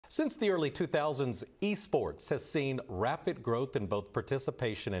Since the early 2000s, esports has seen rapid growth in both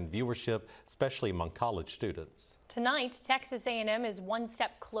participation and viewership, especially among college students. Tonight, Texas A&M is one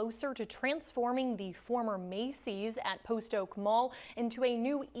step closer to transforming the former Macy's at Post Oak Mall into a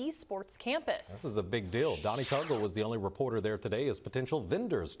new esports campus. This is a big deal. Donnie Tuggle was the only reporter there today as potential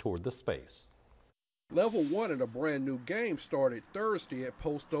vendors toured the space. Level 1 in a brand new game started Thursday at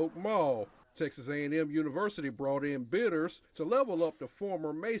Post Oak Mall. Texas A&M University brought in bidders to level up the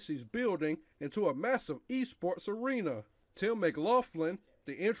former Macy's building into a massive esports arena. Tim McLaughlin,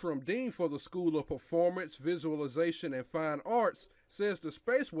 the interim dean for the School of Performance, Visualization, and Fine Arts, says the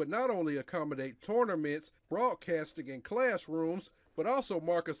space would not only accommodate tournaments, broadcasting, and classrooms, but also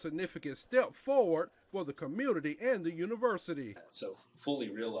mark a significant step forward for the community and the university. So fully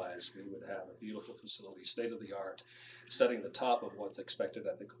realized, we would have a beautiful facility, state-of-the-art, setting the top of what's expected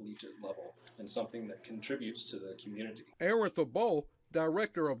at the collegiate level, and something that contributes to the community. Aaron Thibault,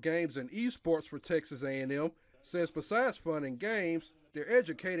 director of games and esports for Texas A&M, says besides fun and games, they're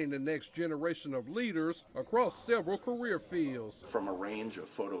educating the next generation of leaders across several career fields. From a range of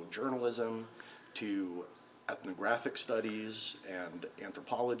photojournalism to ethnographic studies and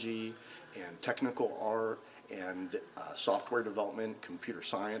anthropology and technical art and software development, computer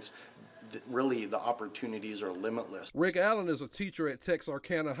science. Really, the opportunities are limitless. Rick Allen is a teacher at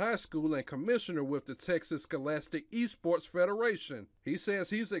Texarkana High School and commissioner with the Texas Scholastic Esports Federation. He says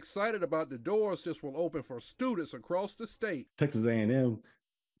he's excited about the doors this will open for students across the state. Texas A&M,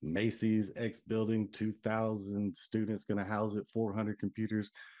 Macy's X building, 2,000 students, going to house it, 400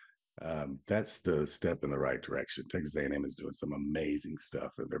 computers. That's the step in the right direction. Texas A&M is doing some amazing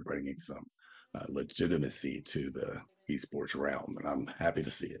stuff, and they're bringing some legitimacy to the esports realm, and I'm happy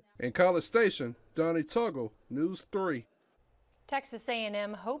to see it. In College Station, Donnie Tuggle, News 3. Texas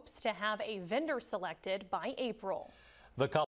A&M hopes to have a vendor selected by April. The